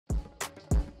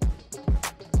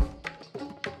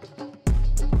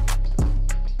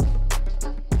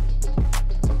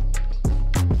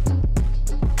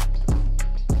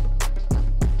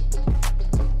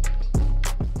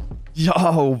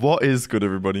Yo, what is good,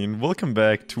 everybody, and welcome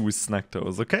back to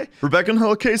Snugtoes, okay? We're back on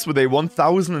Hellcase with a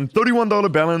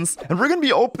 $1,031 balance, and we're gonna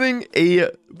be opening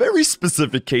a very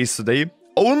specific case today.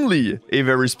 Only a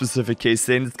very specific case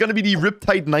today, and it's gonna be the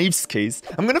Riptide knives case.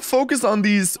 I'm gonna focus on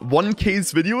these one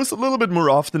case videos a little bit more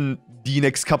often the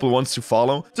next couple ones to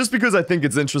follow, just because I think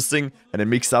it's interesting and it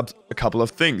makes up a couple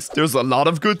of things. There's a lot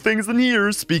of good things in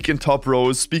here, speaking top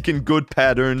rows, speaking good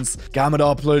patterns, gamma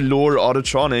doppler, lore,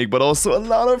 autotronic, but also a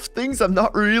lot of things I'm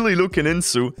not really looking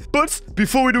into. But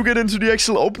before we do get into the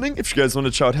actual opening, if you guys want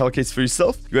to try out Hellcase for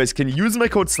yourself, you guys can use my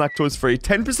code Snugtoes for a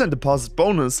 10% deposit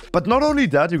bonus. But not only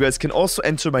that, you guys can also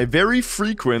enter my very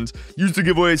frequent user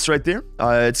giveaways right there.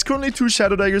 It's currently 2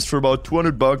 Shadow Daggers for about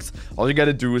 200 bucks. All you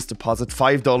gotta do is deposit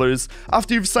 $5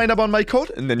 after you've signed up on my code,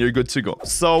 and then you're good to go.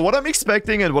 So what I'm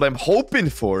expecting and what I'm hoping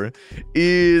for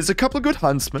is a couple of good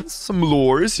huntsmen, some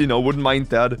lures, you know, wouldn't mind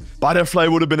that. Butterfly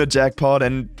would have been a jackpot,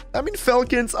 and I mean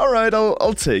Falcons, alright,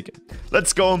 I'll take it.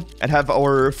 Let's go and have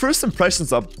our first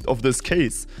impressions up of this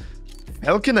case.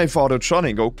 Falcon Knife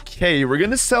Autotronic, okay, we're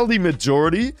gonna sell the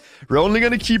majority, we're only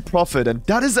gonna keep profit, and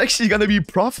that is actually gonna be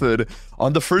profit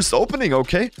on the first opening,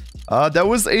 okay? That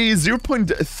was a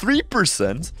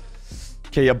 0.3%.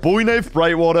 Okay, a Bowie Knife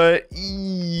Brightwater,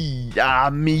 I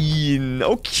mean,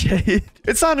 okay.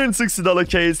 It's a $160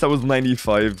 case, that was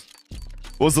 95.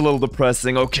 Was a little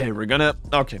depressing. Okay,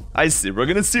 I see. We're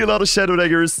gonna see a lot of Shadow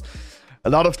Daggers, a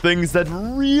lot of things that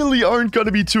really aren't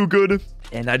gonna be too good,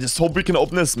 and I just hope we can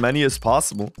open as many as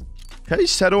possible. Okay,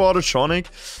 Shadow Autotronic.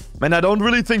 Man, I don't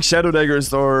really think Shadow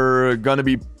Daggers are gonna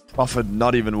be profit,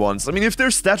 not even once. I mean, if they're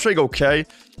stat reg, okay,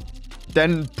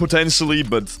 then potentially,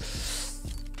 but...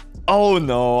 Oh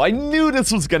no, I knew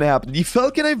this was gonna happen. The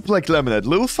Falcon Knife Black Lemonade.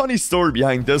 Little funny story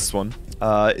behind this one.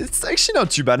 It's actually not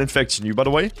too bad, in fact, new, by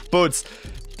the way. But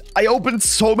I opened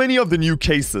so many of the new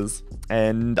cases,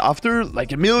 and after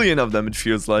like a million of them, it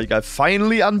feels like, I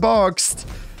finally unboxed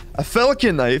a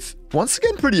Falcon Knife. Once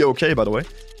again, pretty okay, by the way.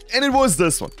 And it was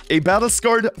this one. A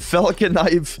Battle-Scarred Falcon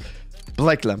Knife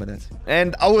Black Lemonade.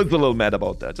 And I was a little mad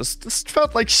about that. Just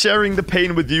felt like sharing the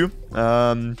pain with you.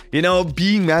 You know,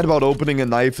 being mad about opening a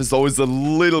knife is always a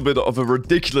little bit of a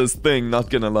ridiculous thing, not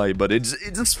gonna lie. But it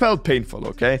just felt painful,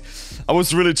 okay? I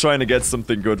was really trying to get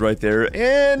something good right there,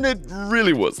 and it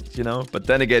really wasn't, you know? But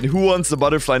then again, who wants a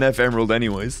Butterfly Knife Emerald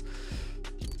anyways?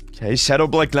 Okay, Shadow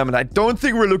Black Lemon. I don't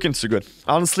think we're looking too good.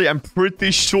 Honestly, I'm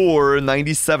pretty sure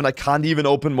 97. I can't even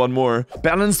open one more.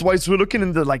 Balance-wise, we're looking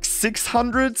in the like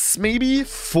 600s, maybe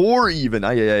 4 even.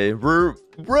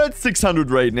 We're at 600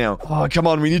 right now. Oh, come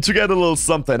on, we need to get a little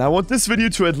something. I want this video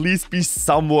to at least be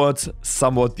somewhat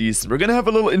decent. We're gonna have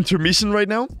a little intermission right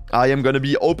now. I am gonna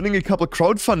be opening a couple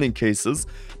crowdfunding cases,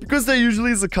 because there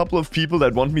usually is a couple of people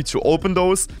that want me to open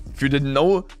those. If you didn't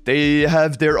know, they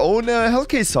have their own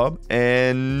Hellcase hub,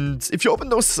 and if you open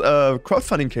those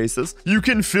crowdfunding cases, you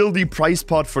can fill the prize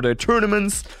pot for their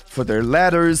tournaments, for their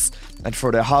ladders, and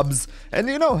for their hubs. And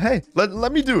you know, hey,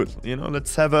 let me do it. You know,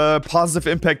 let's have a positive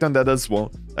impact on that as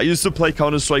well. I used to play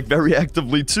Counter-Strike very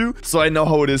actively too, so I know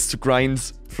how it is to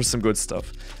grind for some good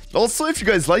stuff. Also, if you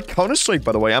guys like Counter-Strike,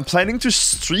 by the way, I'm planning to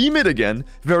stream it again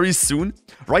very soon.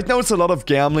 Right now, it's a lot of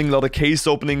gambling, a lot of case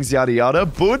openings, yada yada.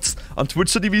 But on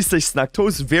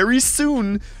Twitch.tv/Snugtoes, very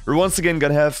soon, we're once again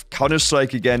gonna have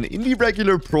Counter-Strike again in the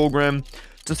regular program.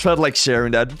 Just felt like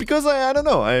sharing that because I don't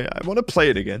know, I want to play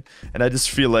it again, and I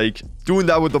just feel like doing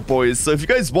that with the boys. So if you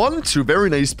guys want to, very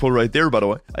nice pull right there, by the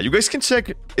way. You guys can check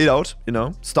it out, you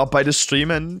know, stop by the stream,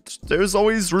 and there's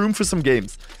always room for some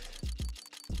games.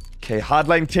 Okay,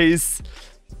 hardline case.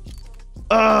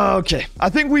 Okay, I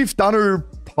think we've done our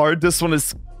part. This one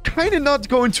is kind of not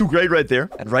going too great right there.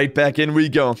 And right back in we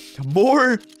go.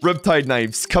 More Riptide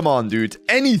knives. Come on, dude.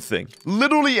 Anything.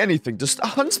 Literally anything. Just a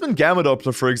Huntsman Gamma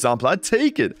Doppler, for example. I'd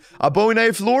take it. A Bowie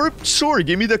Knife lore? Sure,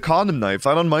 give me the condom knife.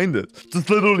 I don't mind it. Just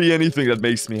literally anything that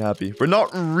makes me happy. We're not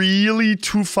really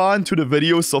too far into the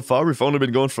video so far. We've only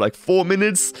been going for like 4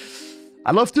 minutes.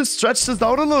 I'd love to stretch this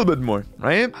out a little bit more,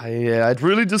 right? I'd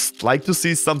really just like to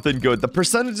see something good. The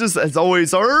percentages, as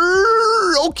always, are...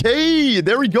 Okay,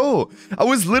 there we go. I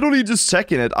was literally just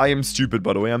checking it. I am stupid,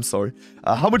 by the way. I'm sorry.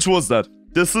 How much was that?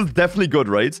 This is definitely good,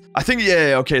 right? I think,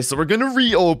 yeah, okay, so we're gonna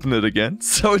reopen it again.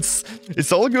 So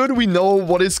it's all good. We know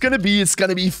what it's gonna be. It's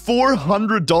gonna be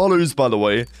 $400, by the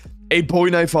way. A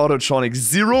Bowie Knife Autotronic,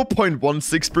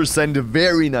 0.16%,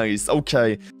 very nice.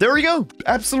 Okay, there we go.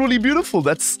 Absolutely beautiful.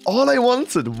 That's all I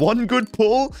wanted. One good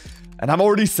pull, and I'm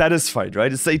already satisfied,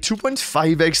 right? It's a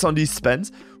 2.5x on the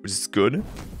spend, which is good.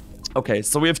 Okay,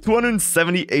 so we have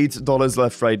 $278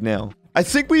 left right now. I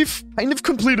think we've kind of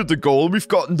completed the goal. We've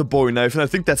gotten the bowie knife, and I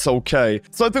think that's okay.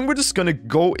 So I think we're just gonna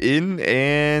go in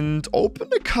and open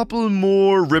a couple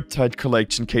more Riptide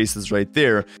collection cases right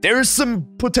there. There's some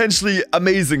potentially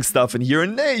amazing stuff in here,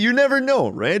 and hey, you never know,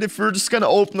 right? If we're just gonna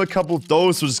open a couple of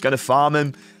those, we're just gonna farm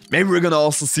them. Maybe we're gonna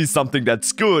also see something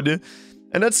that's good.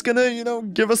 And that's gonna, you know,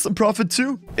 give us some profit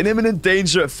too. An imminent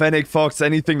danger, Fennec Fox,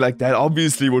 anything like that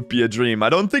obviously would be a dream. I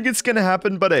don't think it's gonna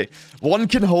happen, but hey, one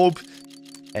can hope.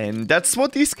 And that's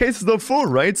what these cases are for,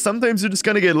 right? Sometimes you're just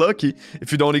gonna get lucky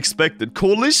if you don't expect it.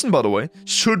 Coalition, by the way,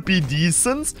 should be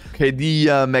decent. Okay,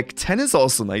 the Mech 10 is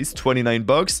also nice, 29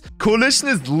 bucks. Coalition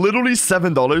is literally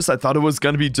 $7. I thought it was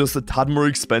gonna be just a tad more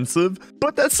expensive,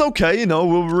 but that's okay, you know,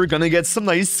 we're gonna get some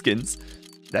nice skins.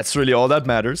 That's really all that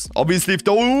matters. Obviously, if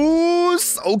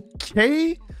those...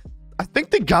 Okay. I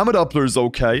think the Gamma Doppler is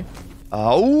okay.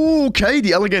 Okay,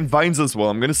 the Elegant Vines as well.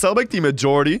 I'm going to sell back the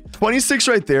majority. 26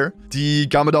 right there. The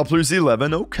Gamma Doppler is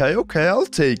 11. Okay, I'll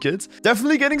take it.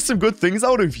 Definitely getting some good things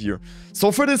out of here.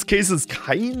 So far, this case is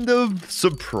kind of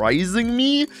surprising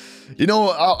me. You know,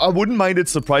 I wouldn't mind it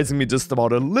surprising me just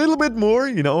about a little bit more.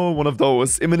 You know, one of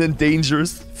those imminent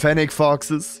dangers, Fennec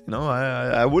Foxes. You know,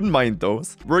 I wouldn't mind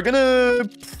those. We're gonna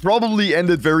probably end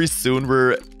it very soon.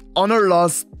 We're on our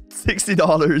last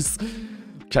 $60.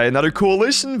 Okay, another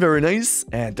coalition, very nice.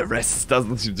 And the rest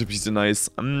doesn't seem to be so nice.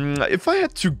 If I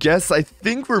had to guess, I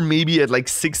think we're maybe at like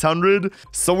 600.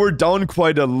 So we're down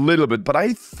quite a little bit, but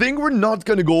I think we're not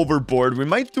gonna go overboard. We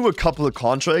might do a couple of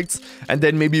contracts and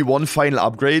then maybe one final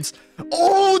upgrade.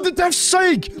 Oh, the Death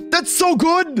Shake! That's so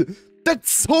good!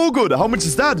 That's so good! How much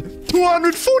is that?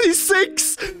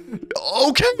 246!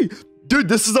 Okay! Dude,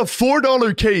 this is a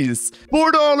 $4 case.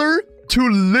 $4 to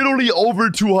literally over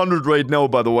 200 right now,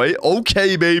 by the way.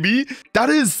 Okay, baby. That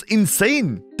is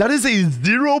insane. That is a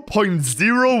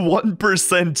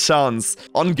 0.01% chance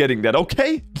on getting that.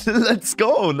 Okay, let's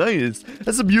go. Nice.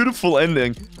 That's a beautiful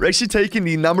ending. We're actually taking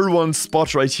the #1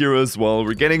 spot right here as well.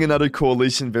 We're getting another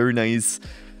coalition. Very nice.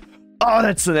 Oh,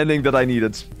 that's an ending that I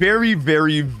needed. Very,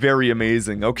 very, very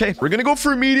amazing. Okay, we're gonna go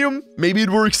for a medium. Maybe it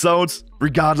works out.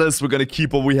 Regardless, we're gonna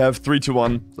keep what we have. 3 to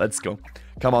 1. Let's go.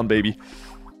 Come on, baby.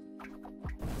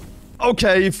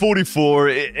 Okay, 44.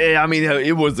 I mean,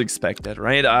 it was expected,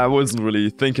 right? I wasn't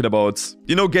really thinking about,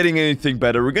 you know, getting anything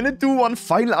better. We're gonna do one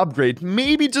final upgrade.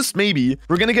 Maybe, just maybe,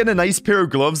 we're gonna get a nice pair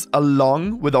of gloves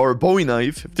along with our bowie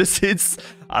knife. If this hits,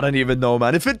 I don't even know,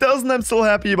 man. If it doesn't, I'm still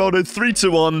happy about it. 3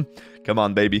 to 1. Come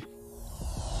on, baby.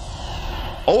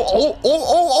 Oh.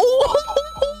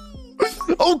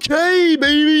 Okay,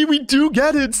 baby, we do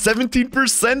get it.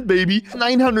 17%, baby.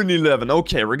 911.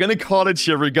 Okay, we're gonna call it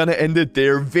here. We're gonna end it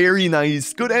there. Very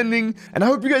nice. Good ending. And I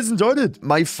hope you guys enjoyed it.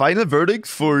 My final verdict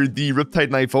for the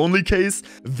Riptide knife only case.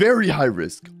 Very high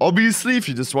risk. Obviously, if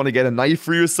you just want to get a knife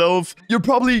for yourself, you're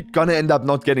probably gonna end up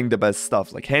not getting the best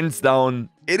stuff. Like, hands down,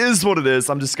 it is what it is.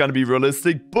 I'm just gonna be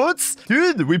realistic. But,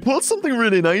 dude, we pulled something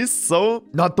really nice. So,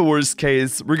 not the worst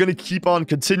case. We're gonna keep on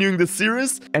continuing the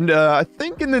series. And I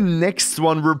think in the next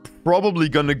one, we're probably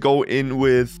gonna go in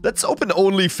with... Let's open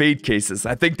only fade cases.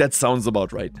 I think that sounds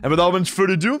about right. And without much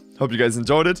further ado, hope you guys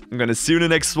enjoyed it. I'm gonna see you in the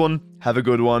next one. Have a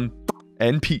good one.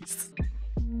 And peace.